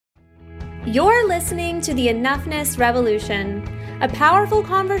You're listening to the Enoughness Revolution, a powerful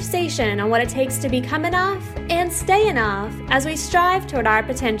conversation on what it takes to become enough and stay enough as we strive toward our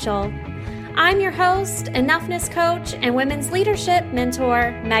potential. I'm your host, Enoughness Coach, and Women's Leadership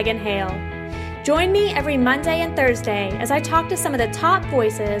Mentor, Megan Hale. Join me every Monday and Thursday as I talk to some of the top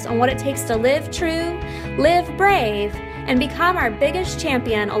voices on what it takes to live true, live brave, and become our biggest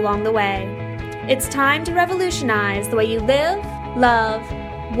champion along the way. It's time to revolutionize the way you live, love,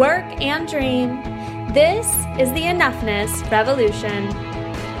 work, and dream. This is the Enoughness Revolution.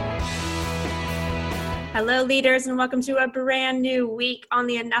 Hello, leaders, and welcome to a brand new week on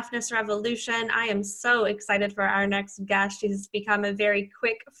the Enoughness Revolution. I am so excited for our next guest. She's become a very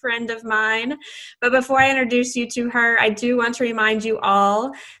quick friend of mine. But before I introduce you to her, I do want to remind you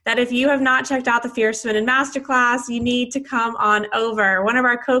all that if you have not checked out the Fierce Women Masterclass, you need to come on over. One of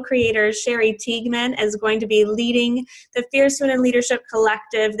our co-creators, Sherry Teigman, is going to be leading the Fierce Women Leadership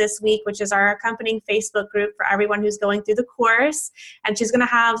Collective this week, which is our accompanying Facebook group for everyone who's going through the course. And she's going to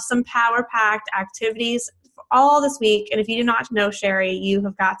have some power-packed activities all this week. And if you do not know Sherry, you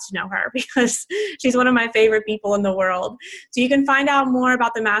have got to know her because she's one of my favorite people in the world. So you can find out more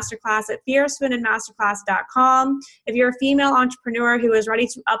about the masterclass at fiercewomenmasterclass.com. If you're a female entrepreneur who is ready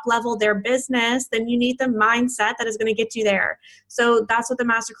to up-level their business, then you need the mindset that is going to get you there. So that's what the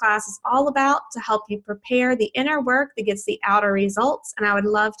masterclass is all about, to help you prepare the inner work that gets the outer results. And I would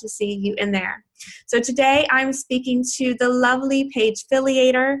love to see you in there. So today I'm speaking to the lovely Paige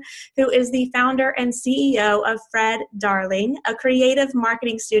Filliater, who is the founder and CEO of Fred Darling, a creative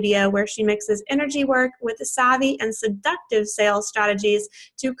marketing studio where she mixes energy work with savvy and seductive sales strategies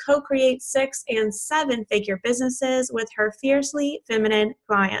to co-create 6- and 7-figure businesses with her fiercely feminine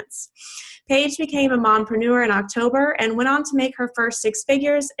clients. Paige became a mompreneur in October and went on to make her first 6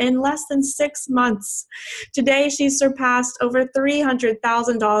 figures in less than 6 months. Today, she's surpassed over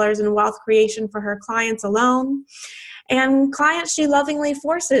 $300,000 in wealth creation for her clients alone, and clients she lovingly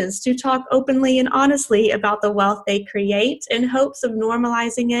forces to talk openly and honestly about the wealth they create in hopes of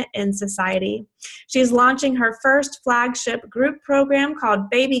normalizing it in society. She's launching her first flagship group program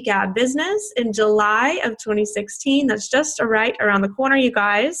called Baby Got Business in July of 2016. That's just right around the corner, you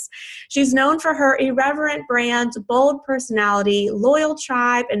guys. She's known for her irreverent brand, bold personality, loyal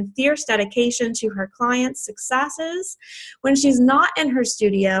tribe, and fierce dedication to her clients' successes. When she's not in her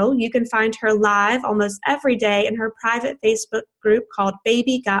studio, you can find her live almost every day in her private Facebook group called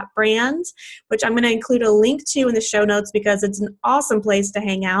Baby Got Brand, which I'm going to include a link to in the show notes because it's an awesome place to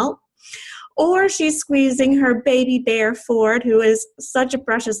hang out. Or she's squeezing her baby bear Ford, who is such a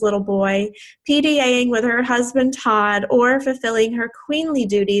precious little boy, PDAing with her husband Todd, or fulfilling her queenly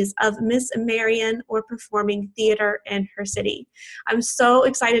duties of Miss Marion or performing theater in her city. I'm so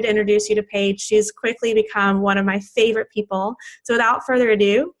excited to introduce you to Paige. She's quickly become one of my favorite people. So without further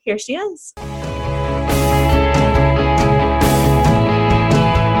ado, here she is.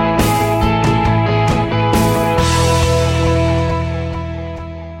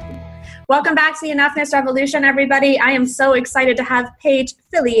 Welcome back to the Enoughness Revolution, everybody. I am so excited to have Paige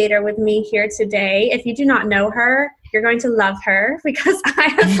Filliater with me here today. If you do not know her, you're going to love her because I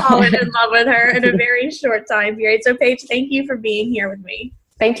have fallen in love with her in a very short time period. So Paige, thank you for being here with me.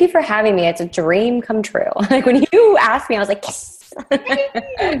 Thank you for having me. It's a dream come true. Like when you asked me, I was like, yes. Well,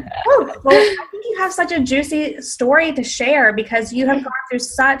 I think you have such a juicy story to share because you have gone through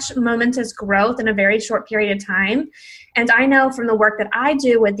such momentous growth in a very short period of time. And I know from the work that I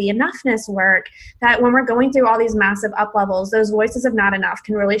do with the enoughness work that when we're going through all these massive up levels, those voices of not enough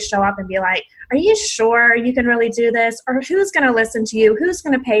can really show up and be like, are you sure you can really do this? Or who's going to listen to you? Who's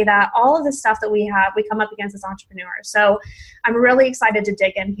going to pay that? All of the stuff that we come up against as entrepreneurs. So I'm really excited to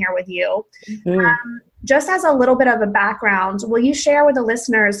dig in here with you. Mm-hmm. Just as a little bit of a background, will you share with the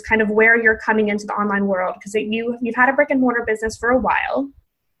listeners kind of where you're coming into the online world? Because you've had a brick and mortar business for a while.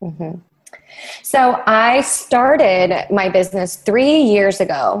 Mm-hmm. So I started my business 3 years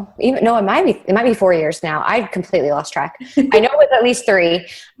ago. It might be 4 years now. I completely lost track. I know it was at least 3.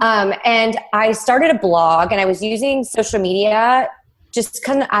 And I started a blog, and I was using social media just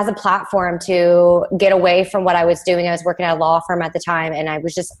kind of as a platform to get away from what I was doing. I was working at a law firm at the time, and I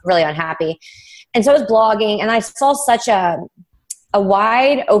was just really unhappy. And so I was blogging, and I saw such a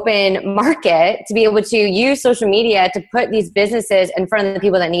wide open market to be able to use social media to put these businesses in front of the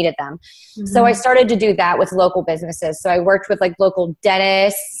people that needed them. Mm-hmm. So I started to do that with local businesses. So I worked with like local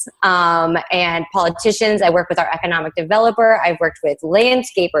dentists and politicians. I worked with our economic developer. I've worked with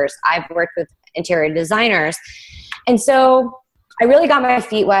landscapers. I've worked with interior designers. And so I really got my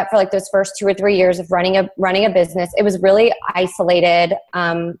feet wet for like those first 2 or 3 years of running a business. It was really isolated.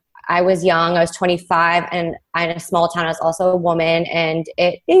 I was young. I was 25, and I'm in a small town. I was also a woman, and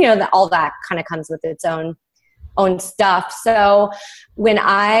all that kind of comes with its own stuff. So when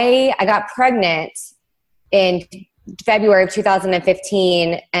I got pregnant in February of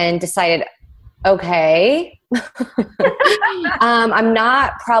 2015 and decided, okay, I'm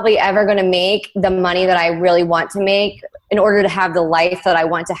not probably ever going to make the money that I really want to make in order to have the life that I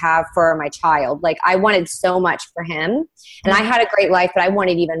want to have for my child. Like, I wanted so much for him, and I had a great life, but I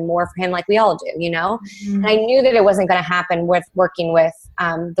wanted even more for him, like we all do, Mm-hmm. And I knew that it wasn't going to happen with working with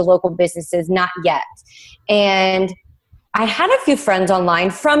the local businesses, not yet. And I had a few friends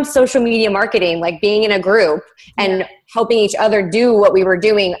online from social media marketing, like being in a group and helping each other do what we were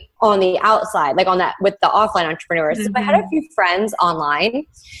doing on the outside, like on that with the offline entrepreneurs. Mm-hmm. So I had a few friends online,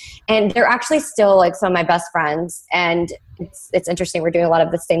 and they're actually still like some of my best friends. And it's interesting. We're doing a lot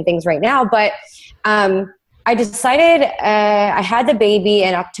of the same things right now, but I decided I had the baby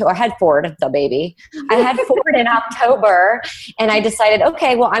in October. I had Ford, the baby. I had Ford in October, and I decided,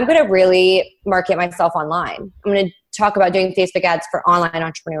 okay, well, I'm going to really market myself online. I'm going to talk about doing Facebook ads for online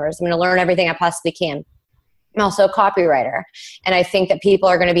entrepreneurs. I'm going to learn everything I possibly can. I'm also a copywriter, and I think that people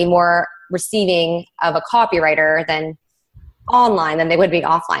are going to be more receiving of a copywriter than online than they would be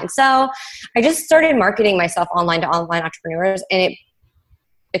offline. So I just started marketing myself online to online entrepreneurs, and it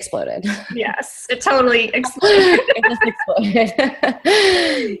exploded. Yes, it totally exploded. It just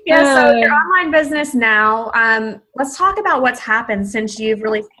exploded. Yeah, so your online business now, let's talk about what's happened since you've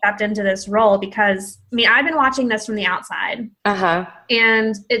really stepped into this role, because I've been watching this from the outside.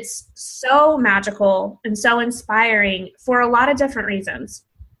 And it's so magical and so inspiring for a lot of different reasons.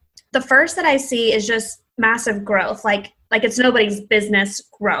 The first that I see is just massive growth, like it's nobody's business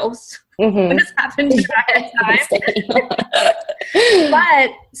growth. Mm-hmm. This happened in time.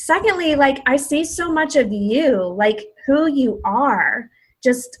 But secondly, like, I see so much of you, like who you are,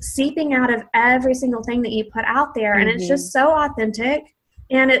 just seeping out of every single thing that you put out there. Mm-hmm. And it's just so authentic.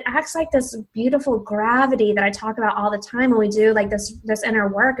 And it acts like this beautiful gravity that I talk about all the time when we do like this inner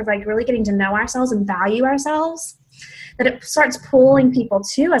work of like really getting to know ourselves and value ourselves, that it starts pulling people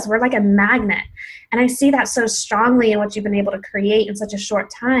to us. We're like a magnet. And I see that so strongly in what you've been able to create in such a short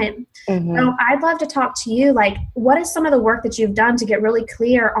time. Mm-hmm. So I'd love to talk to you, like, what is some of the work that you've done to get really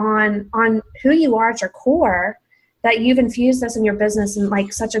clear on who you are at your core, that you've infused this in your business in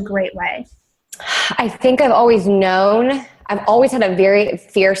like such a great way? I think I've always had a very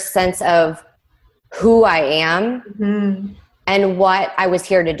fierce sense of who I am mm-hmm. and what I was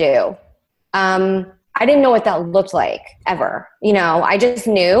here to do. I didn't know what that looked like ever. I just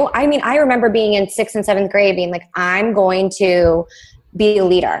knew. I remember being in 6th and 7th grade being like, I'm going to be a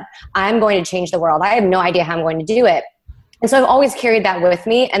leader. I'm going to change the world. I have no idea how I'm going to do it. And so I've always carried that with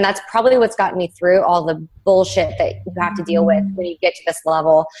me. And that's probably what's gotten me through all the bullshit that you have to deal with when you get to this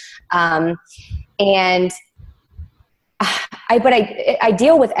level. But I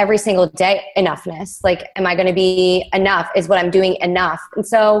deal with every single day enoughness. Like, am I going to be enough? Is what I'm doing enough? And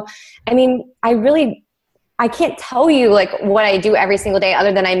so, I can't tell you like what I do every single day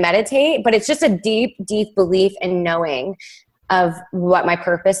other than I meditate, but it's just a deep, deep belief in knowing of what my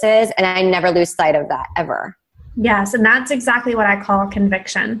purpose is. And I never lose sight of that ever. Yes. And that's exactly what I call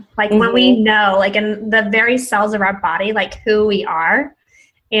conviction. Like mm-hmm. when we know, like in the very cells of our body, like who we are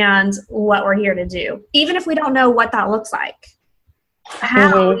and what we're here to do, even if we don't know what that looks like.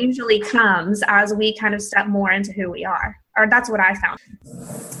 How mm-hmm. usually comes as we kind of step more into who we are, or that's what I found.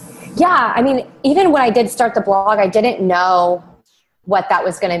 Yeah. Even when I did start the blog, I didn't know what that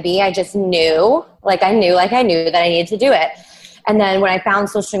was going to be. I just knew, I knew that I needed to do it. And then when I found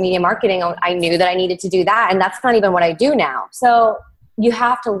social media marketing, I knew that I needed to do that. And that's not even what I do now. So you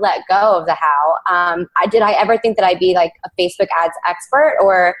have to let go of the how. Did I ever think that I'd be like a Facebook ads expert,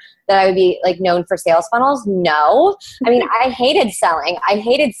 or that I would be like known for sales funnels? No. I hated selling. I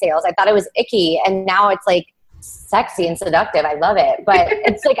hated sales. I thought it was icky. And now it's like sexy and seductive. I love it. But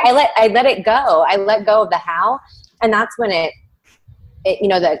it's like, I let it go. I let go of the how. And that's when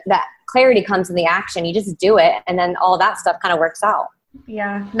that clarity comes in the action. You just do it. And then all that stuff kind of works out.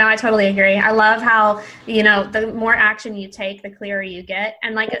 Yeah, no, I totally agree. I love how, the more action you take, the clearer you get.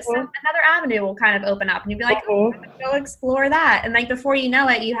 And like it's another avenue will kind of open up and you'll be like, oh, I'm gonna go explore that. And like before you know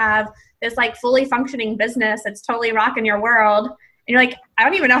it, you have this like fully functioning business that's totally rocking your world. And you're like, I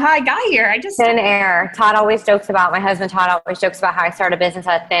don't even know how I got here. I just thin air. My husband Todd always jokes about how I started a business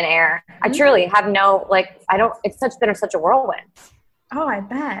out of thin air. I truly have it's been such a whirlwind. Oh, I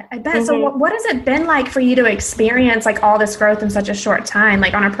bet. Mm-hmm. So what has it been like for you to experience like all this growth in such a short time,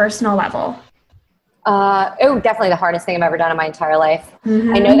 like on a personal level? Definitely the hardest thing I've ever done in my entire life.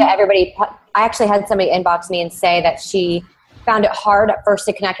 Mm-hmm. I know that I actually had somebody inbox me and say that she found it hard at first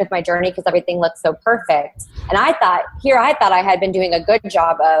to connect with my journey because everything looked so perfect. And I thought I had been doing a good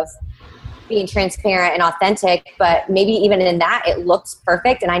job of being transparent and authentic, but maybe even in that it looks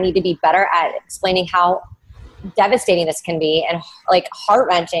perfect, and I need to be better at explaining how devastating this can be, and like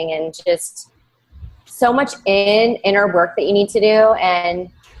heart-wrenching, and just so much inner work that you need to do. And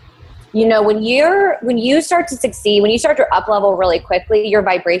you know, when you start to succeed, when you start to up level really quickly, your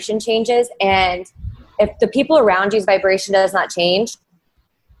vibration changes. And if the people around you's vibration does not change,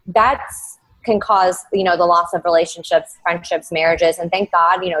 that's can cause, you know, the loss of relationships, friendships, marriages. And thank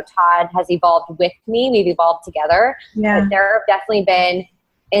God, you know, Todd has evolved with me. We've evolved together. Yeah. But there have definitely been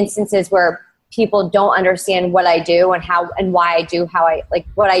instances where people don't understand what I do and how and why I do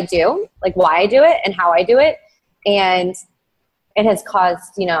what I do, like why I do it and how I do it. And it has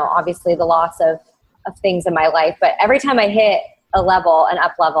caused, you know, obviously the loss of things in my life. But every time I hit an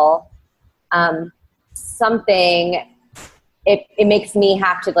up level, it makes me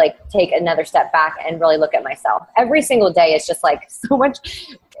have to like take another step back and really look at myself. Every single day is just like so much.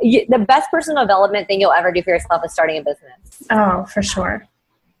 The best personal development thing you'll ever do for yourself is starting a business. Oh, for sure.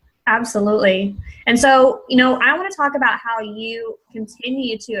 Absolutely. And so, you know, I want to talk about how you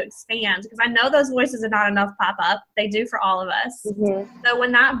continue to expand, because I know those voices are not enough pop up. They do for all of us. Mm-hmm. So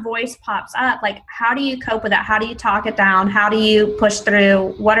when that voice pops up, like, how do you cope with that? How do you talk it down? How do you push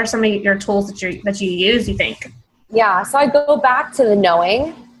through? What are some of your tools that you use, you think? Yeah. So I go back to the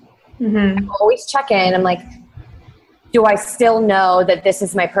knowing. Mm-hmm. I always check in. I'm like, do I still know that this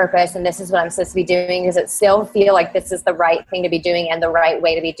is my purpose and this is what I'm supposed to be doing? Does it still feel like this is the right thing to be doing and the right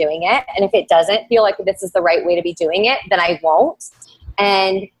way to be doing it? And if it doesn't feel like this is the right way to be doing it, then I won't.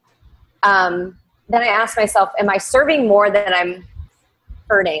 And then I ask myself, am I serving more than I'm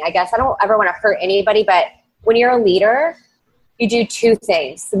hurting? I guess I don't ever want to hurt anybody, but when you're a leader, you do two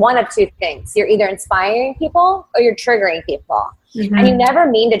things, one of two things. You're either inspiring people or you're triggering people. Mm-hmm. And you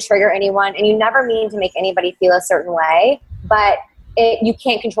never mean to trigger anyone, and you never mean to make anybody feel a certain way, but you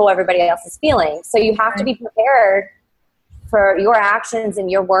can't control everybody else's feelings. So you have to be prepared for your actions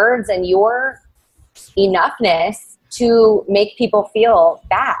and your words and your enoughness to make people feel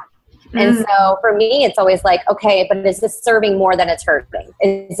bad. Mm-hmm. And so for me, it's always like, okay, but is this serving more than it's hurting?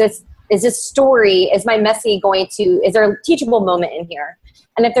 Is this story, is my message is there a teachable moment in here?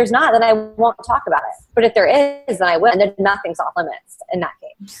 And if there's not, then I won't talk about it. But if there is, then I will. And then nothing's off limits in that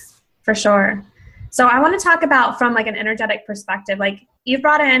case. For sure. So I want to talk about from like an energetic perspective, like you've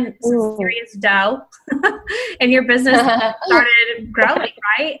brought in some serious dough and your business started growing,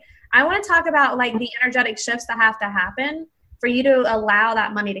 right? I want to talk about like the energetic shifts that have to happen for you to allow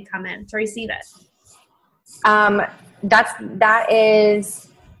that money to come in, to receive it. That is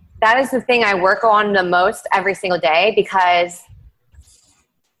the thing I work on the most every single day, because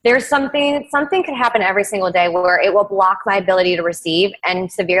there's something could happen every single day where it will block my ability to receive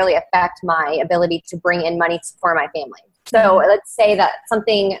and severely affect my ability to bring in money for my family. So let's say that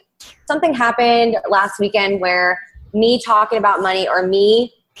something happened last weekend where me talking about money or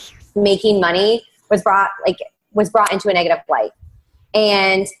me making money was brought into a negative light.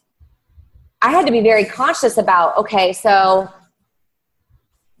 And I had to be very conscious about, okay, so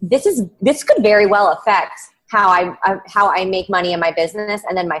this could very well affect how I make money in my business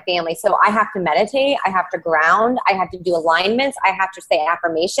and then my family. So I have to meditate. I have to ground. I have to do alignments. I have to say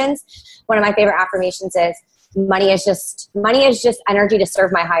affirmations. One of my favorite affirmations is money is just energy to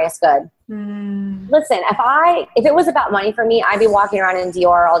serve my highest good. Listen, if it was about money for me, I'd be walking around in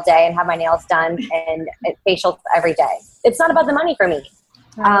Dior all day and have my nails done and facials every day. It's not about the money for me.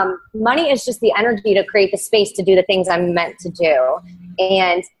 Money is just the energy to create the space to do the things I'm meant to do.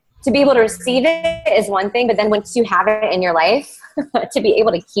 And to be able to receive it is one thing, but then once you have it in your life, to be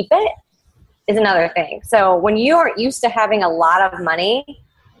able to keep it is another thing. So when you are used to having a lot of money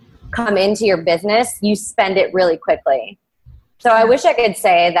come into your business, you spend it really quickly. So I wish I could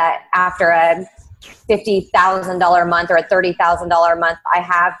say that after a $50,000 month or a $30,000 month, I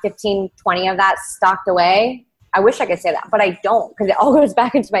have 15, 20 of that stocked away. I wish I could say that, but I don't, because it all goes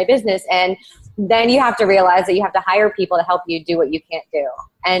back into my business. And then you have to realize that you have to hire people to help you do what you can't do.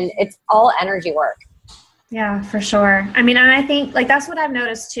 And it's all energy work. Yeah, for sure. I mean, and I think like that's what I've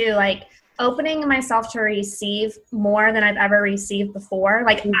noticed too, like opening myself to receive more than I've ever received before.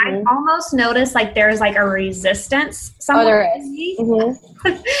 Like I almost notice like there's like a resistance somewhere in me.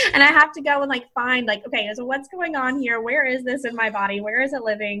 And I have to go and like find like, okay, so what's going on here? Where is this in my body? Where is it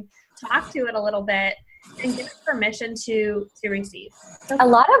living? Talk to it a little bit and give it permission to receive. A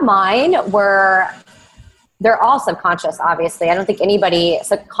lot of mine they're all subconscious, obviously. I don't think anybody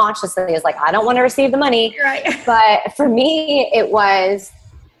subconsciously is like, I don't want to receive the money. Right. But for me, it was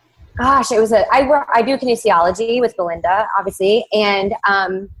Gosh, I do kinesiology with Belinda, obviously. And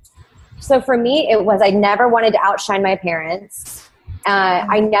so for me, I never wanted to outshine my parents.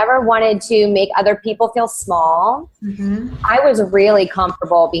 I never wanted to make other people feel small. Mm-hmm. I was really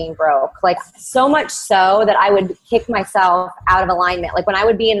comfortable being broke, like so much so that I would kick myself out of alignment. Like when I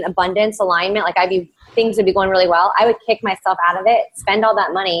would be in abundance alignment, like things would be going really well, I would kick myself out of it, spend all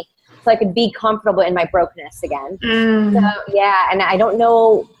that money so I could be comfortable in my brokenness again. So yeah, and I don't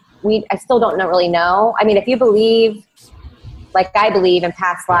know, I still don't really know. I mean, if you believe, like I believe in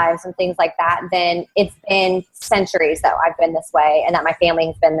past lives and things like that, then it's been centuries that I've been this way and that my family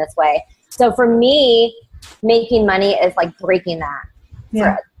has been this way. So for me, making money is like breaking that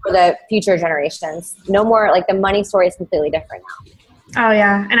for the future generations. No more, like the money story is completely different now. Oh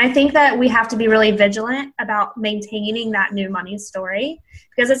yeah. And I think that we have to be really vigilant about maintaining that new money story,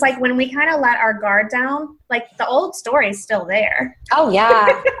 because it's like when we kind of let our guard down, like the old story is still there. Oh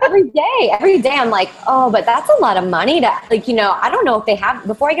yeah. every day I'm like, oh, but that's a lot of money to, like, I don't know if they have,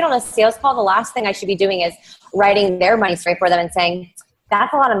 before I get on a sales call, the last thing I should be doing is writing their money story for them and saying,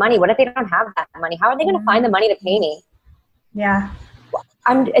 that's a lot of money. What if they don't have that money? How are they going to find the money to pay me? Yeah.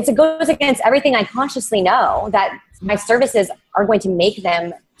 It goes against everything I consciously know, that my services are going to make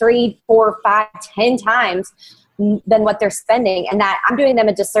them 3, 4, 5, 10 times than what they're spending, and that I'm doing them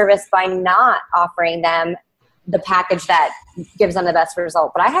a disservice by not offering them the package that gives them the best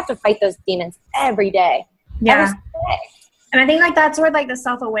result. But I have to fight those demons every day. Yeah. Every day. And I think like that's where like the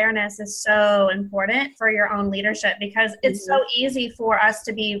self-awareness is so important for your own leadership, because it's so easy for us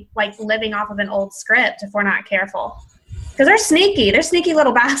to be like living off of an old script if we're not careful. Because they're sneaky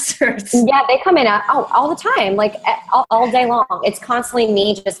little bastards. Yeah, they come in all the time, like all day long. It's constantly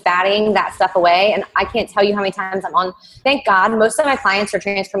me just batting that stuff away. And I can't tell you how many times I'm on. Thank God, most of my clients are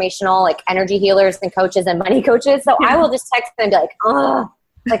transformational, like energy healers and coaches and money coaches. So I will just text them and be like, oh,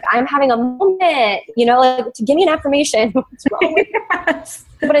 like I'm having a moment, like to give me an affirmation. What's wrong with Yes.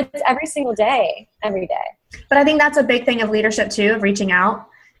 But it's every single day, every day. But I think that's a big thing of leadership too, of reaching out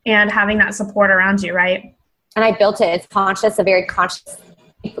and having that support around you, right? And I built it. It's conscious, a very conscious,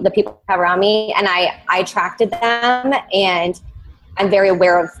 the people I have around me. And I attracted them, and I'm very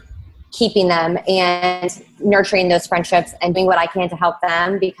aware of keeping them and nurturing those friendships and doing what I can to help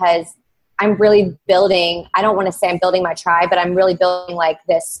them, because I'm really building, I don't want to say I'm building my tribe, but I'm really building like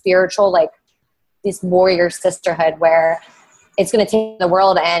this spiritual, like this warrior sisterhood where it's going to take the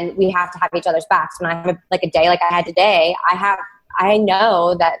world and we have to have each other's backs. When I have like a day like I had today, I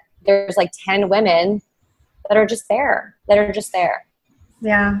know that there's like 10 women that are just there.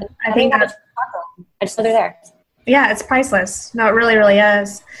 Yeah. I think I just know they're there. Yeah, it's priceless. No, it really, really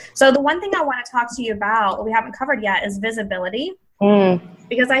is. So the one thing I want to talk to you about, what we haven't covered yet, is visibility.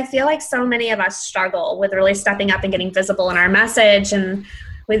 Because I feel like so many of us struggle with really stepping up and getting visible in our message, and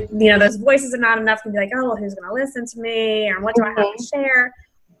with, those voices are not enough to be like, oh, well, who's going to listen to me? Or what do I have to share?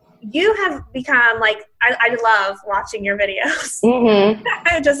 You have become like, I love watching your videos.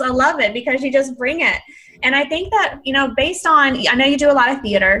 I love it because you just bring it. And I think that, based on, I know you do a lot of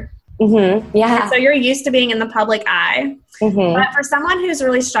theater. Yeah. So you're used to being in the public eye. But for someone who's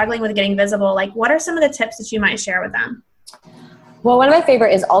really struggling with getting visible, like what are some of the tips that you might share with them? Well, one of my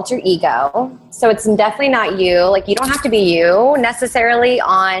favorite is alter ego. So it's definitely not you. Like you don't have to be you necessarily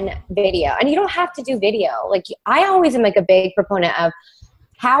on video, and you don't have to do video. Like I always am like a big proponent of,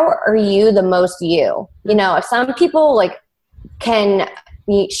 how are you the most you? If some people like can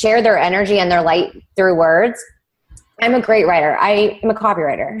share their energy and their light through words. I'm a great writer. I am a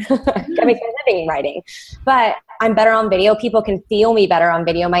copywriter. I make a living writing, but I'm better on video. People can feel me better on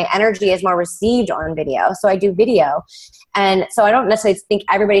video. My energy is more received on video. So I do video. And so I don't necessarily think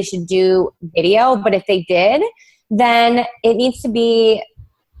everybody should do video, but if they did, then it needs to be,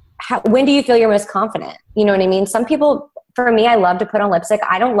 when do you feel you're most confident? You know what I mean? Some people, for me, I love to put on lipstick.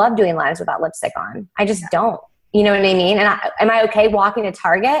 I don't love doing lives without lipstick on. I just don't. You know what I mean? And am I okay walking to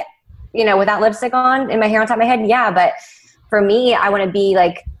Target, without lipstick on and my hair on top of my head? Yeah. But for me, I want to be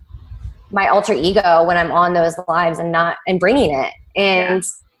like my alter ego when I'm on those lives and bringing it. And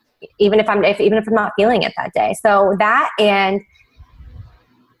even if I'm not feeling it that day. So that, and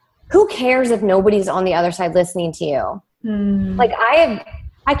who cares if nobody's on the other side listening to you? Like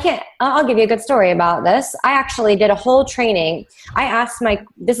I'll give you a good story about this. I actually did a whole training. I asked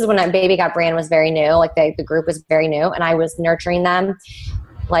this is when that Baby Got Brand was very new, like the group was very new, and I was nurturing them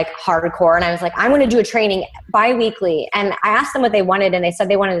like hardcore. And I was like, I'm going to do a training bi-weekly. And I asked them what they wanted, and they said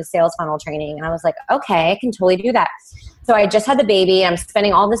they wanted a sales funnel training. And I was like, okay, I can totally do that. So I just had the baby, and I'm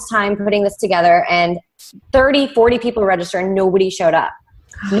spending all this time putting this together, and 30, 40 people registered, and nobody showed up.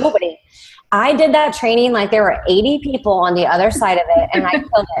 Nobody. I did that training like there were 80 people on the other side of it, and I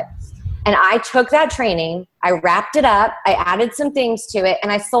killed it. And I took that training, I wrapped it up, I added some things to it,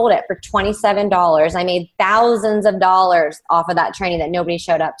 and I sold it for $27. I made thousands of dollars off of that training that nobody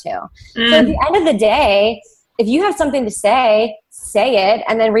showed up to. So at the end of the day, if you have something to say it,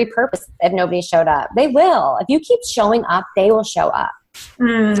 and then repurpose it if nobody showed up. They will. If you keep showing up, they will show up.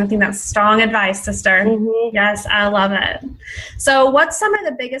 I think that's strong advice, sister. Mm-hmm. Yes, I love it. So what's some of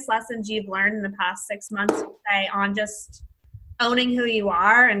the biggest lessons you've learned in the past 6 months, say, on just owning who you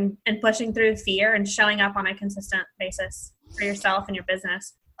are and pushing through fear and showing up on a consistent basis for yourself and your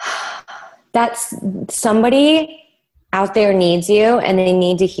business? That's somebody out there needs you, and they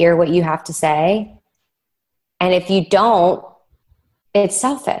need to hear what you have to say. And if you don't, it's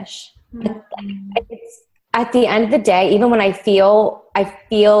selfish. It's, at the end of the day, even when I feel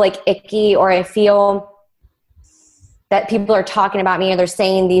like icky, or I feel that people are talking about me, or they're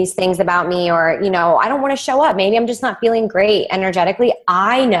saying these things about me, or, I don't want to show up. Maybe I'm just not feeling great energetically.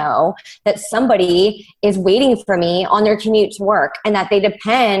 I know that somebody is waiting for me on their commute to work, and that they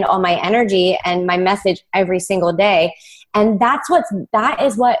depend on my energy and my message every single day. And that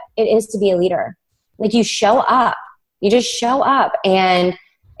is what it is to be a leader. Like, you show up, you just show up, and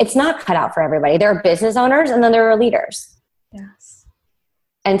it's not cut out for everybody. There are business owners, and then there are leaders. Yes.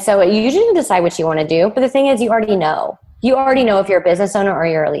 And so you just decide what you want to do. But the thing is, you already know. You already know if you're a business owner or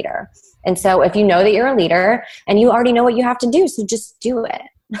you're a leader. And so if you know that you're a leader, and you already know what you have to do, so just do it.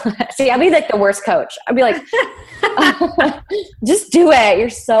 See, I'd be like the worst coach. I'd be like, just do it. You're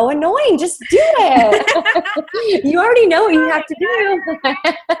so annoying. Just do it. You already know what you have to do.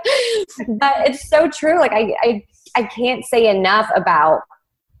 But it's so true. Like, I can't say enough about,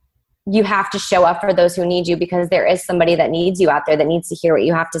 you have to show up for those who need you, because there is somebody that needs you out there that needs to hear what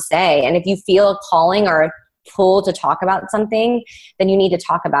you have to say. And if you feel a calling or a pull to talk about something, then you need to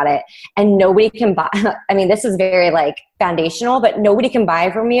talk about it. And nobody can buy, I mean, this is very foundational, but nobody can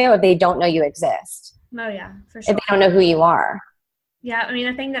buy from you if they don't know you exist. Oh yeah, for sure. If they don't know who you are. Yeah, I mean,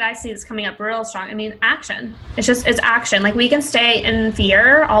 the thing that I see that's coming up real strong, I mean, action. It's action. Like, we can stay in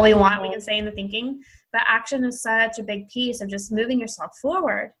fear all we want. We can stay in the thinking, but action is such a big piece of just moving yourself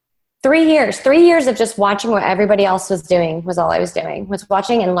forward. 3 years of just watching what everybody else was doing was all I was doing, was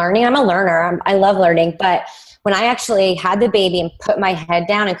watching and learning. I'm a learner. I love learning. But when I actually had the baby and put my head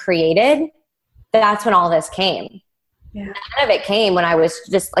down and created, that's when all this came. Yeah. None of it came when I was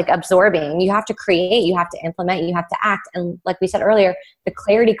just absorbing. You have to create, you have to implement, you have to act. And like we said earlier, the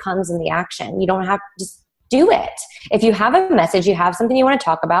clarity comes in the action. You don't have to just do it. If you have a message, you have something you want to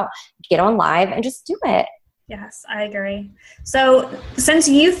talk about, get on live and just do it. Yes, I agree. So since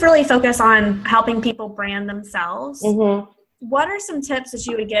you've really focused on helping people brand themselves, what are some tips that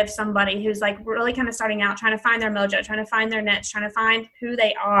you would give somebody who's really kind of starting out, trying to find their mojo, trying to find their niche, trying to find who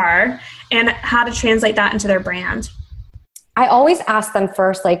they are, and how to translate that into their brand? I always ask them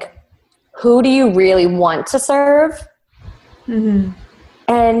first, who do you really want to serve? And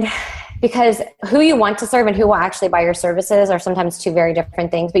because who you want to serve and who will actually buy your services are sometimes two very different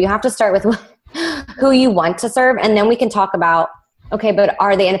things, but you have to start with who you want to serve, and then we can talk about, okay, but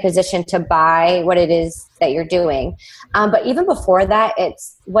are they in a position to buy what it is that you're doing? But even before that,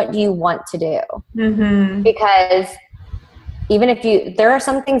 it's what do you want to do? Because even if there are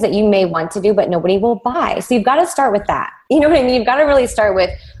some things that you may want to do, but nobody will buy. So you've got to start with that. You know what I mean? You've got to really start with,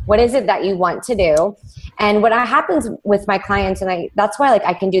 what is it that you want to do? And what happens with my clients, and that's why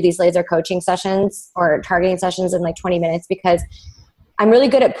I can do these laser coaching sessions or targeting sessions in 20 minutes, because I'm really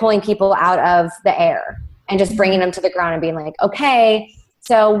good at pulling people out of the air and just bringing them to the ground and being like, okay,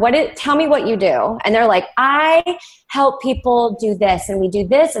 so tell me what you do. And they're like, I help people do this, and we do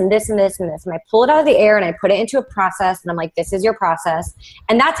this and this and this and this. And I pull it out of the air and I put it into a process, and I'm like, this is your process.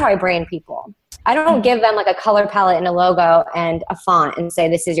 And that's how I brand people. I don't give them a color palette and a logo and a font and say,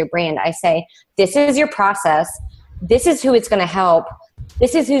 this is your brand. I say, this is your process. This is who it's going to help.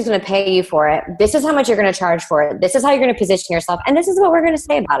 This is who's going to pay you for it. This is how much you're going to charge for it. This is how you're going to position yourself. And this is what we're going to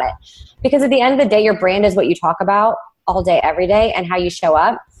say about it. Because at the end of the day, your brand is what you talk about all day, every day, and how you show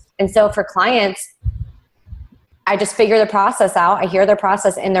up. And so for clients, I just figure the process out. I hear their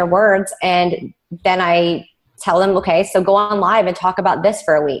process in their words, and then I tell them, okay, so go on live and talk about this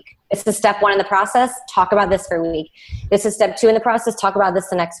for a week. This is step 1 in the process. Talk about this for a week. This is step 2 in the process. Talk about this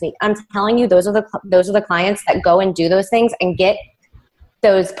the next week. I'm telling you, those are the clients that go and do those things and get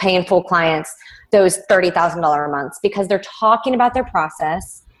those painful clients, those $30,000 months, because they're talking about their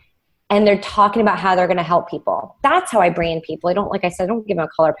process and they're talking about how they're going to help people. That's how I brand people. I don't give them a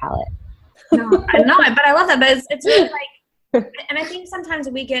color palette. No, I know it, but I love that. But it's really and I think sometimes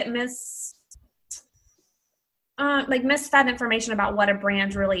we get misfed information about what a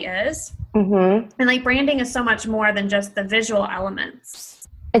brand really is. And branding is so much more than just the visual elements.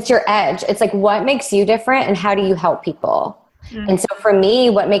 It's your edge. It's like, what makes you different and how do you help people? And so for me,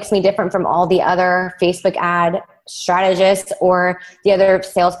 what makes me different from all the other Facebook ad strategists or the other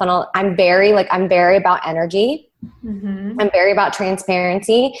sales funnel, I'm very about energy. I'm very about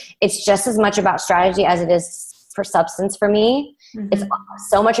transparency. It's just as much about strategy as it is for substance for me. It's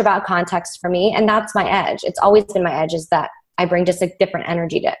so much about context for me. And that's my edge. It's always been my edge, is that I bring just a different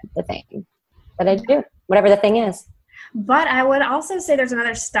energy to the thing that I do, whatever the thing is. But I would also say there's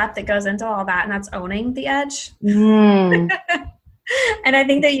another step that goes into all that, and that's owning the edge. And I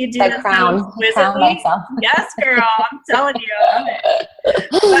think that you do that crown myself. Yes, girl, I'm telling you.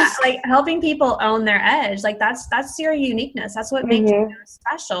 But like helping people own their edge, like that's your uniqueness. That's what makes you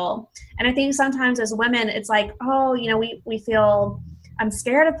special. And I think sometimes as women, it's like, oh, you know, we feel, I'm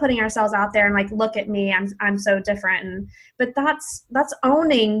scared of putting ourselves out there and like, look at me, I'm so different. But that's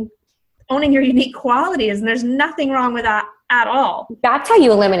ouning your unique qualities, and there's nothing wrong with that at all. That's how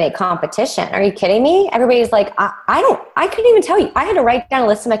you eliminate competition. Are you kidding me? Everybody's like, I couldn't even tell you. I had to write down a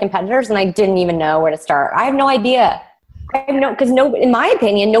list of my competitors and I didn't even know where to start. I have no idea. Because in my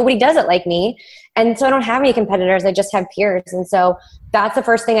opinion, nobody does it like me. And so I don't have any competitors. I just have peers. And so that's the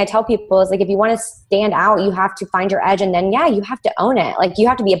first thing I tell people is like, if you want to stand out, you have to find your edge, and then you have to own it. Like you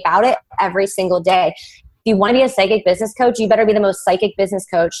have to be about it every single day. If you want to be a psychic business coach, you better be the most psychic business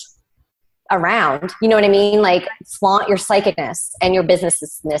coach around. You know what I mean? Like flaunt your psychicness and your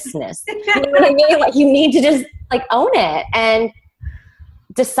businessness. You know what I mean? Like you need to just like own it and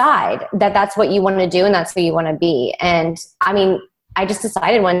decide that that's what you want to do and that's who you want to be. And I mean, I just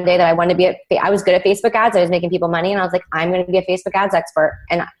decided one day that I wanted to be I was good at Facebook ads. I was making people money, and I was like, I'm going to be a Facebook ads expert.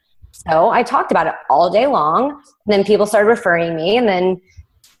 And so I talked about it all day long. And then people started referring me, and then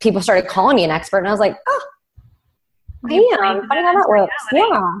people started calling me an expert. And I was like, oh, I am. Funny how that works.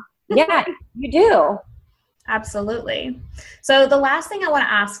 Yeah, you do. Absolutely. So the last thing I want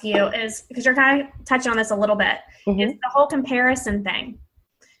to ask you is, because you're kind of touching on this a little bit, is the whole comparison thing.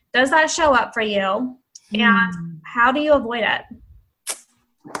 Does that show up for you? And how do you avoid it?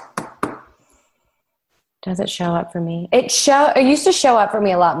 Does it show up for me? It used to show up for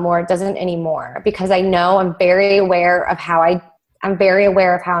me a lot more. It doesn't anymore, because I know I'm very aware of how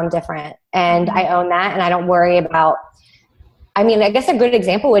I'm different, and I own that, and I don't worry about, I mean, I guess a good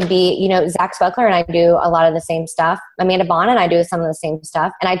example would be, you know, Zach Spelkler and I do a lot of the same stuff. Amanda Bond and I do some of the same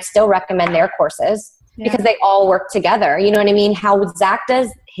stuff, and I'd still recommend their courses because they all work together. You know what I mean? How Zach does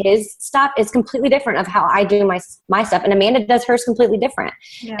his stuff is completely different of how I do my stuff, and Amanda does hers completely different.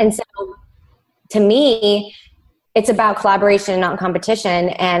 And so to me, it's about collaboration and not competition.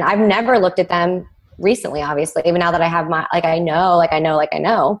 And I've never looked at them recently, obviously, even now that I have my, I know,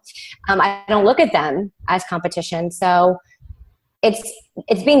 I don't look at them as competition. So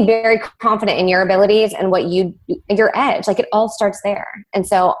it's being very confident in your abilities and what your edge, like it all starts there. And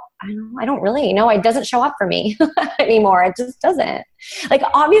so I don't really know. It doesn't show up for me anymore. It just doesn't. Like,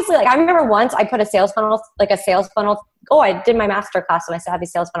 obviously, like I remember once I put a sales funnel. Oh, I did my masterclass, my Savvy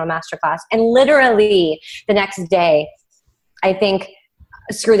Sales Funnel masterclass. And literally the next day, I think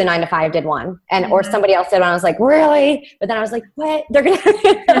Screw the 9 to 5 did one, or somebody else did one. I was like, really? But then I was like, what? They're going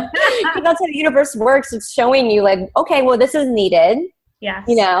to, that's how the universe works. It's showing you like, okay, well, this is needed. Yes.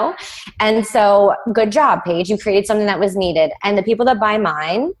 You know? And so good job, Paige. You created something that was needed. And the people that buy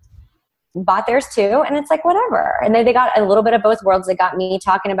mine bought theirs too. And it's like, whatever. And then they got a little bit of both worlds. They got me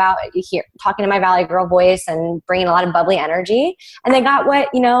talking to my Valley Girl voice and bringing a lot of bubbly energy. And they got what,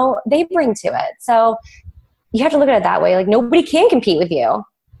 you know, they bring to it. So you have to look at it that way. Like nobody can compete with you.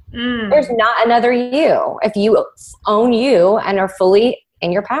 There's not another you if you own you and are fully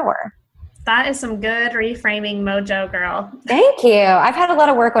in your power. That is some good reframing mojo, girl. Thank you. I've had a lot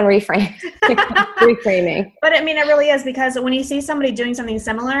of work on reframing. But I mean, it really is, because when you see somebody doing something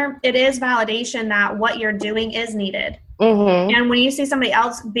similar, it is validation that what you're doing is needed. And when you see somebody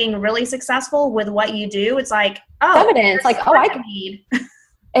else being really successful with what you do, it's like, oh, evidence. Like, oh, I can need.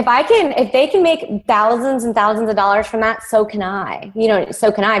 If they can make thousands and thousands of dollars from that, so can I. You know,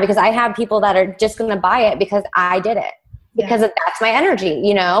 so can I, because I have people that are just going to buy it because I did it. Because that's my energy,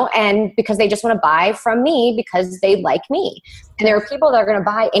 you know, and because they just want to buy from me because they like me. And there are people that are going to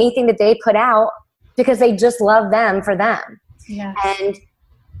buy anything that they put out because they just love them for them. Yes. And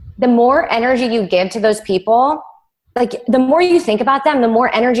the more energy you give to those people, like the more you think about them, the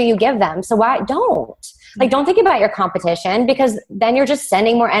more energy you give them. So why don't? Like, don't think about your competition, because then you're just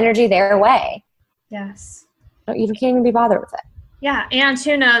sending more energy their way. Yes. You can't even be bothered with it. Yeah. And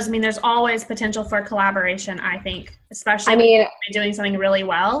who knows? I mean, there's always potential for collaboration, I think, especially when you're doing something really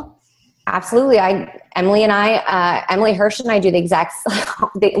well. Absolutely. Emily Hirsch and I do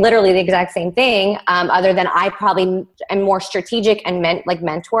literally the exact same thing. Other than I probably am more strategic and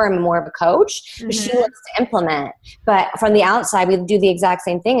mentor. I'm more of a coach, but she wants to implement. But from the outside, we do the exact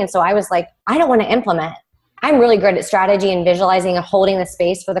same thing. And so I was like, I don't want to implement. I'm really good at strategy and visualizing and holding the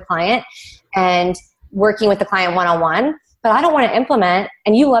space for the client and working with the client one-on-one, but I don't want to implement,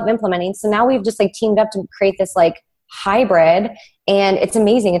 and you love implementing. So now we've just like teamed up to create this like hybrid, and it's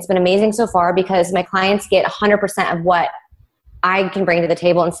amazing. It's been amazing so far because my clients get 100% of what I can bring to the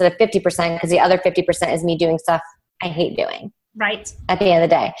table instead of 50%, because the other 50% is me doing stuff I hate doing. Right. At the end of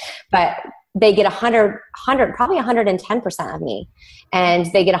the day. But they get 100, probably 110% of me, and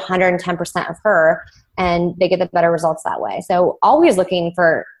they get 110% of her, and they get the better results that way. So always looking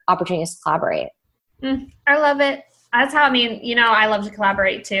for opportunities to collaborate. I love it. That's how, I love to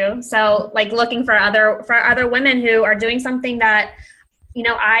collaborate too. So like looking for other women who are doing something that,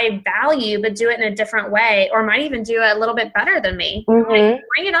 I value, but do it in a different way, or might even do it a little bit better than me. Like,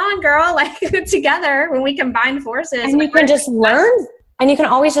 bring it on, girl. Like together when we combine forces. And you can just learn, and you can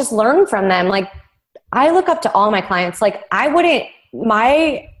always just learn from them. Like I look up to all my clients. Like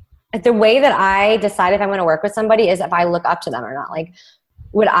the way that I decide if I'm going to work with somebody is if I look up to them or not. Like,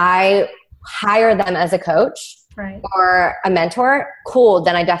 would I hire them as a coach or a mentor? Cool.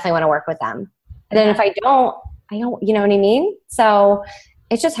 Then I definitely want to work with them. And then if I don't, you know what I mean? So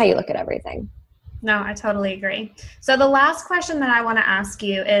it's just how you look at everything. No, I totally agree. So the last question that I want to ask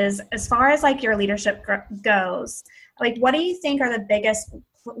you is, as far as like your leadership goes, like what do you think are the biggest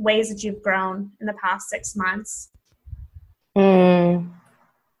ways that you've grown in the past 6 months?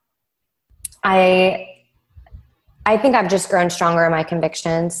 I think I've just grown stronger in my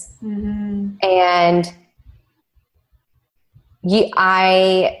convictions. And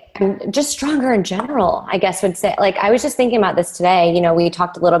I'm just stronger in general, I guess would say. Like, I was just thinking about this today. We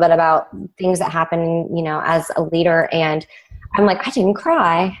talked a little bit about things that happen, as a leader, and I'm like, I didn't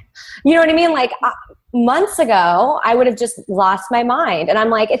cry. You know what I mean? Like months ago, I would have just lost my mind. And I'm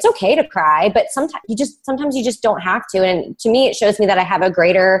like, it's okay to cry, but sometimes you just don't have to. And to me, it shows me that I have a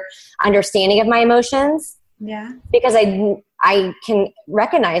greater understanding of my emotions. Yeah. Because I can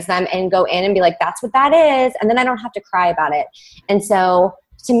recognize them and go in and be like, that's what that is. And then I don't have to cry about it. And so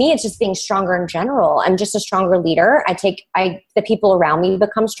to me, it's just being stronger in general. I'm just a stronger leader. The people around me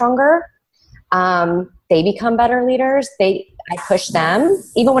become stronger. They become better leaders. I push them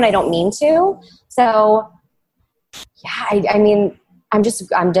even when I don't mean to. So yeah, I'm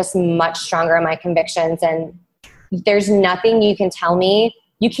just much stronger in my convictions, and there's nothing you can tell me.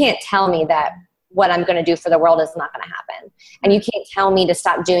 You can't tell me that what I'm going to do for the world is not going to happen. And you can't tell me to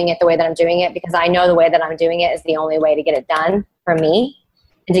stop doing it the way that I'm doing it, because I know the way that I'm doing it is the only way to get it done for me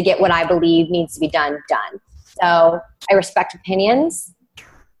and to get what I believe needs to be done. So I respect opinions.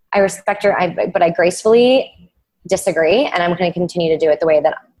 I respect but I gracefully disagree, and I'm going to continue to do it the way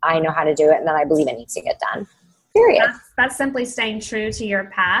that I know how to do it and that I believe it needs to get done. Period. That's simply staying true to your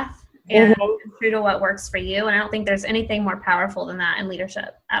path and true to what works for you. And I don't think there's anything more powerful than that in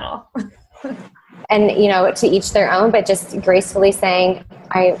leadership at all. And, to each their own, but just gracefully saying,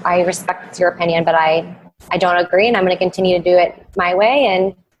 I respect your opinion, but I don't agree, and I'm going to continue to do it my way.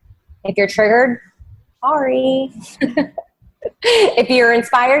 And if you're triggered, sorry. If you're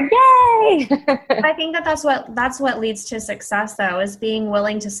inspired, yay. I think that's what leads to success, though, is being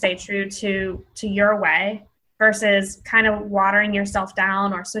willing to stay true to your way versus kind of watering yourself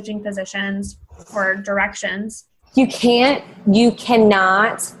down or switching positions or directions. You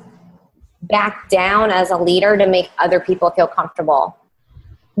cannot back down as a leader to make other people feel comfortable.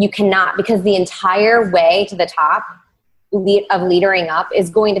 You cannot, because the entire way to the top of leadering up is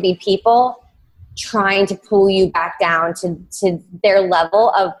going to be people trying to pull you back down to their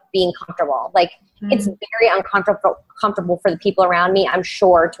level of being comfortable. Like it's very uncomfortable for the people around me, I'm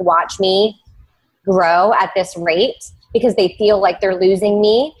sure, to watch me grow at this rate, because they feel like they're losing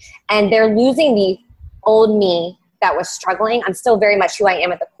me, and they're losing the old me that was struggling. I'm still very much who I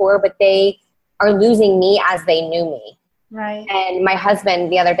am at the core, but they are losing me as they knew me. Right. And my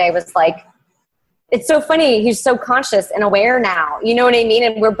husband the other day was like, it's so funny. He's so conscious and aware now. You know what I mean?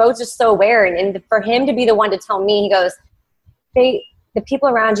 And we're both just so aware. And for him to be the one to tell me, he goes, the people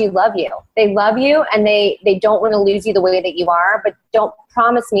around you love you. They love you, and they don't want to lose you the way that you are, but don't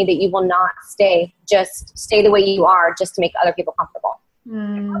promise me that you will not stay the way you are just to make other people comfortable. I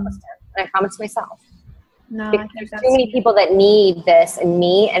promised him, and I promised myself. No, because there's too many people that need this, and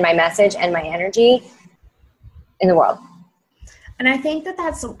me and my message and my energy in the world. And I think that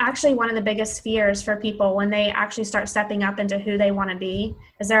that's actually one of the biggest fears for people when they actually start stepping up into who they want to be,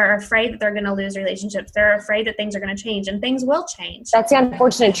 is they're afraid that they're going to lose relationships. They're afraid that things are going to change, and things will change. That's the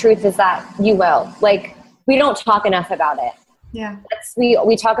unfortunate truth, is that you will. Like, we don't talk enough about it. Yeah.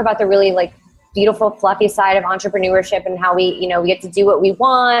 We talk about the really like beautiful, fluffy side of entrepreneurship and how we get to do what we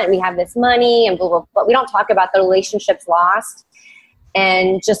want. We have this money and blah, blah, blah. But we don't talk about the relationships lost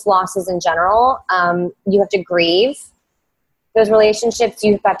and just losses in general. You have to grieve those relationships.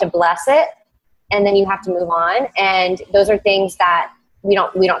 You have to bless it, and then you have to move on. And those are things that we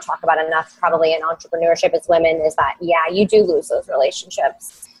don't talk about enough probably in entrepreneurship as women, is that, yeah, you do lose those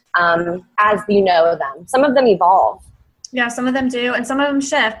relationships as you know them. Some of them evolve. Yeah, some of them do, and some of them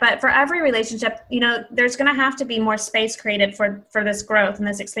shift. But for every relationship, there's going to have to be more space created for this growth and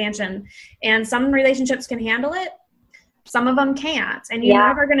this expansion. And some relationships can handle it. Some of them can't. And you're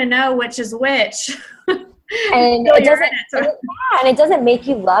never going to know which is which. And it doesn't make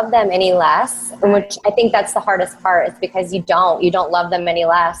you love them any less, which I think that's the hardest part, is because you don't love them any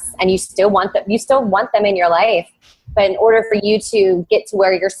less, and you still want them in your life. But in order for you to get to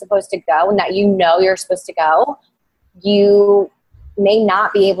where you're supposed to go, and that you're supposed to go, you may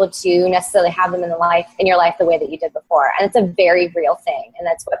not be able to necessarily have them in your life the way that you did before. And it's a very real thing, and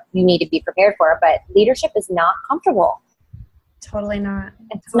that's what you need to be prepared for. But leadership is not comfortable. Totally not.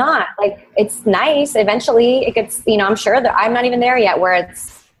 It's not. Like, it's nice. Eventually it gets, I'm sure that I'm not even there yet where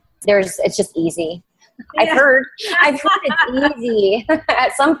it's just easy. Yeah. I've heard it's easy.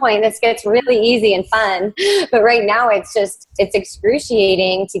 At some point this gets really easy and fun. But right now it's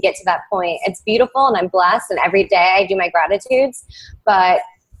excruciating to get to that point. It's beautiful and I'm blessed, and every day I do my gratitudes, but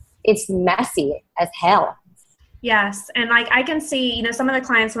it's messy as hell. Yes. And like, I can see, some of the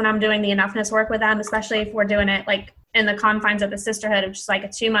clients when I'm doing the enoughness work with them, especially if we're doing it like in the confines of the sisterhood, which is like a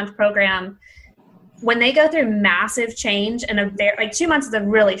 2-month program, when they go through massive change in 2 months is a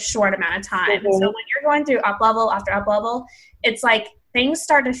really short amount of time. Mm-hmm. So when you're going through up level after up level, it's like things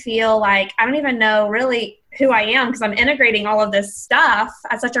start to feel like I don't even know really who I am, because I'm integrating all of this stuff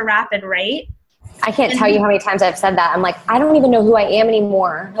at such a rapid rate. I can't tell you how many times I've said that. I'm like, I don't even know who I am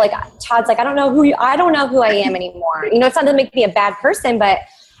anymore. Like, Todd's like, I don't know who I am anymore. It's not to make me a bad person, but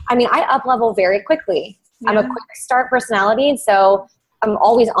I mean, I up level very quickly. Yeah. I'm a quick start personality, so I'm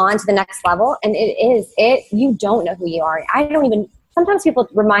always on to the next level. And you don't know who you are. Sometimes people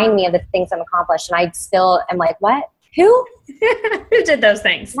remind me of the things I've accomplished, and I still am like, what? Who? Who did those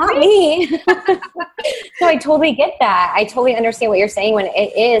things? Not me. So I totally get that. I totally understand what you're saying. When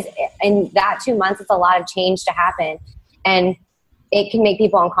it is in that 2 months, it's a lot of change to happen, and it can make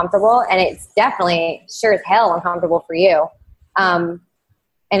people uncomfortable, and it's definitely sure as hell uncomfortable for you. And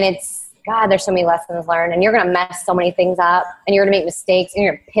God, there's so many lessons learned, and you're going to mess so many things up, and you're going to make mistakes, and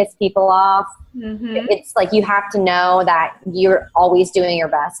you're going to piss people off. Mm-hmm. It's like you have to know that you're always doing your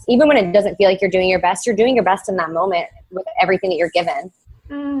best. Even when it doesn't feel like you're doing your best in that moment with everything that you're given.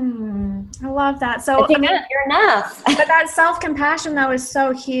 I love that. So you're enough. But that self-compassion, though, is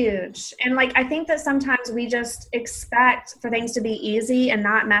so huge. And like, I think that sometimes we just expect for things to be easy and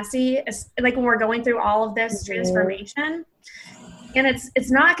not messy. It's like when we're going through all of this transformation. And it's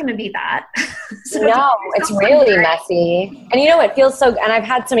not going to be that. So no, it's really messy. And it feels so, and I've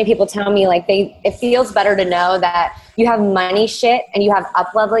had so many people tell me like it feels better to know that you have money shit and you have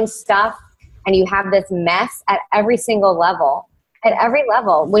up-leveling stuff and you have this mess at every single level. At every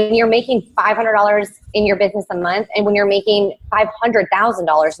level. When you're making $500 in your business a month and when you're making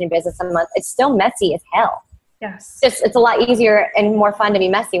 $500,000 in your business a month, it's still messy as hell. Yes. It's a lot easier and more fun to be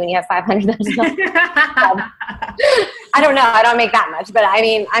messy when you have $500,000. I don't know. I don't make that much, but I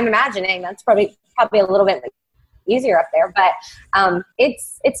mean, I'm imagining that's probably a little bit easier up there, but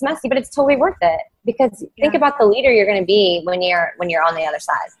it's messy, but it's totally worth it, because think about the leader you're going to be when you're on the other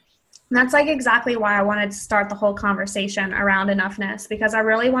side. And that's like exactly why I wanted to start the whole conversation around enoughness, because I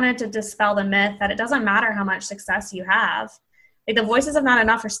really wanted to dispel the myth that it doesn't matter how much success you have. Like, the voices of not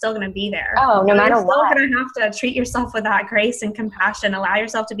enough are still going to be there. Oh, no matter what. You're still going to have to treat yourself with that grace and compassion. Allow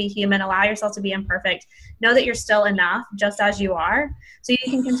yourself to be human. Allow yourself to be imperfect. Know that you're still enough just as you are, so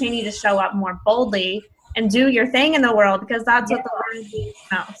you can continue to show up more boldly and do your thing in the world, because that's what the world needs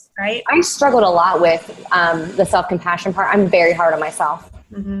most, right? I struggled a lot with the self-compassion part. I'm very hard on myself.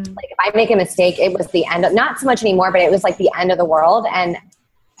 Mm-hmm. Like, if I make a mistake, it was the end of, not so much anymore, but it was like the end of the world, and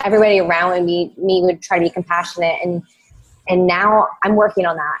everybody around me would try to be compassionate, and now I'm working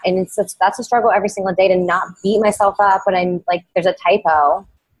on that. And that's a struggle every single day, to not beat myself up when I'm like, there's a typo,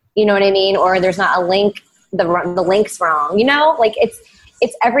 you know what I mean? Or there's not a link, the link's wrong, like it's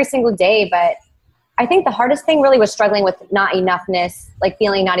every single day. But I think the hardest thing really was struggling with not enoughness, like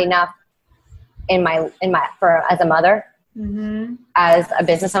feeling not enough as a mother. as a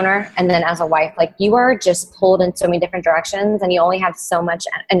business owner and then as a wife. Like, you are just pulled in so many different directions and you only have so much.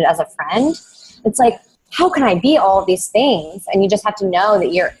 And as a friend, it's like, how can I be all of these things? And you just have to know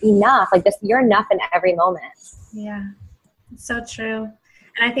that you're enough. Like this, you're enough in every moment. Yeah, it's so true.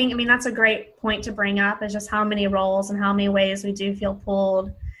 And I think, I mean, that's a great point to bring up, is just how many roles and how many ways we do feel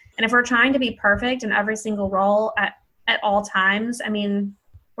pulled. And if we're trying to be perfect in every single role at all times, I mean,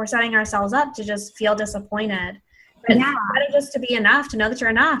 we're setting ourselves up to just feel disappointed. But it's better just to be enough, to know that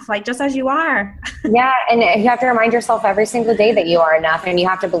you're enough, like just as you are. Yeah, and you have to remind yourself every single day that you are enough, and you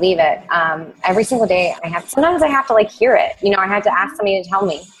have to believe it. Every single day, sometimes I have to like hear it. You know, I have to ask somebody to tell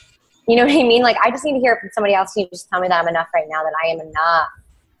me. You know what I mean? Like, I just need to hear it from somebody else. You just tell me that I'm enough right now, that I am enough.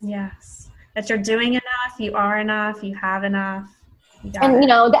 Yes, that you're doing enough, you are enough, you have enough. You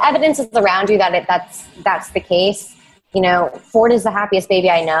know, the evidence is around you that that's the case. You know, Ford is the happiest baby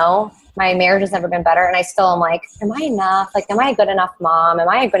I know. My marriage has never been better. And I still am like, am I enough? Like, am I a good enough mom? Am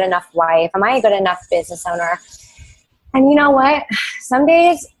I a good enough wife? Am I a good enough business owner? And you know what? Some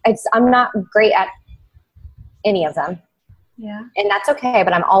days I'm not great at any of them. Yeah. And that's okay,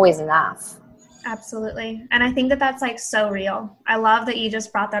 but I'm always enough. Absolutely. And I think that that's like so real. I love that you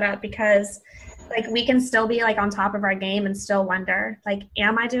just brought that up, because like we can still be like on top of our game and still wonder, like,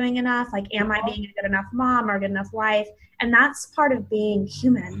 am I doing enough? Like, am I being a good enough mom or a good enough wife? And that's part of being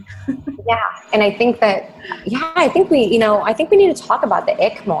human. Yeah. And I think that, I think we need to talk about the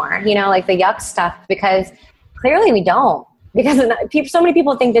ick more, you know, like the yuck stuff, because clearly we don't, because so many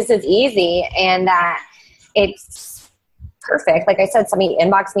people think this is easy and that it's perfect. Like I said, somebody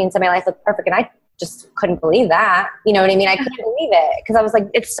inboxed me and said my life looked perfect, and I just couldn't believe that. You know what I mean? I couldn't believe it, because I was like,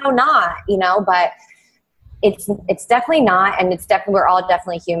 it's so not, you know, but it's definitely not. And we're all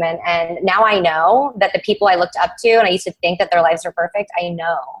definitely human. And now I know that the people I looked up to, and I used to think that their lives were perfect, I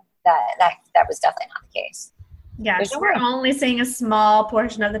know that was definitely not the case. Yes, we're only seeing a small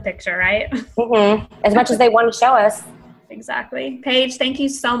portion of the picture, right? As much as they want to show us. Exactly. Paige, thank you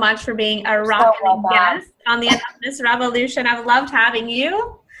so much for being a rocking guest on the Enoughness Revolution. I've loved having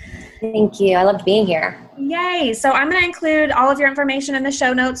you. Thank you. I loved being here. Yay. So I'm going to include all of your information in the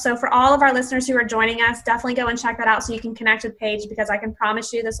show notes. So for all of our listeners who are joining us, definitely go and check that out so you can connect with Paige, because I can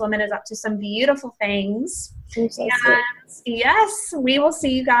promise you this woman is up to some beautiful things. So yes, we will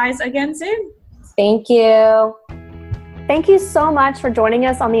see you guys again soon. Thank you. Thank you so much for joining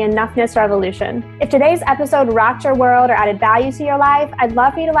us on the Enoughness Revolution. If today's episode rocked your world or added value to your life, I'd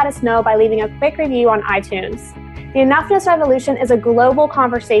love for you to let us know by leaving a quick review on iTunes. The Enoughness Revolution is a global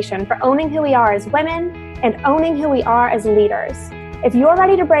conversation for owning who we are as women and owning who we are as leaders. If you're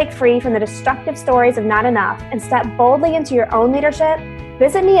ready to break free from the destructive stories of not enough and step boldly into your own leadership,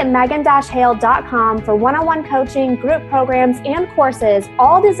 visit me at megan-hale.com for one-on-one coaching, group programs, and courses,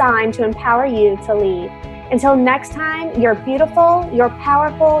 all designed to empower you to lead. Until next time, you're beautiful, you're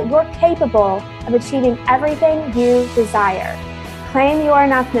powerful, you're capable of achieving everything you desire. Claim your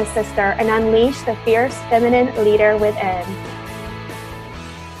enoughness, sister, and unleash the fierce feminine leader within.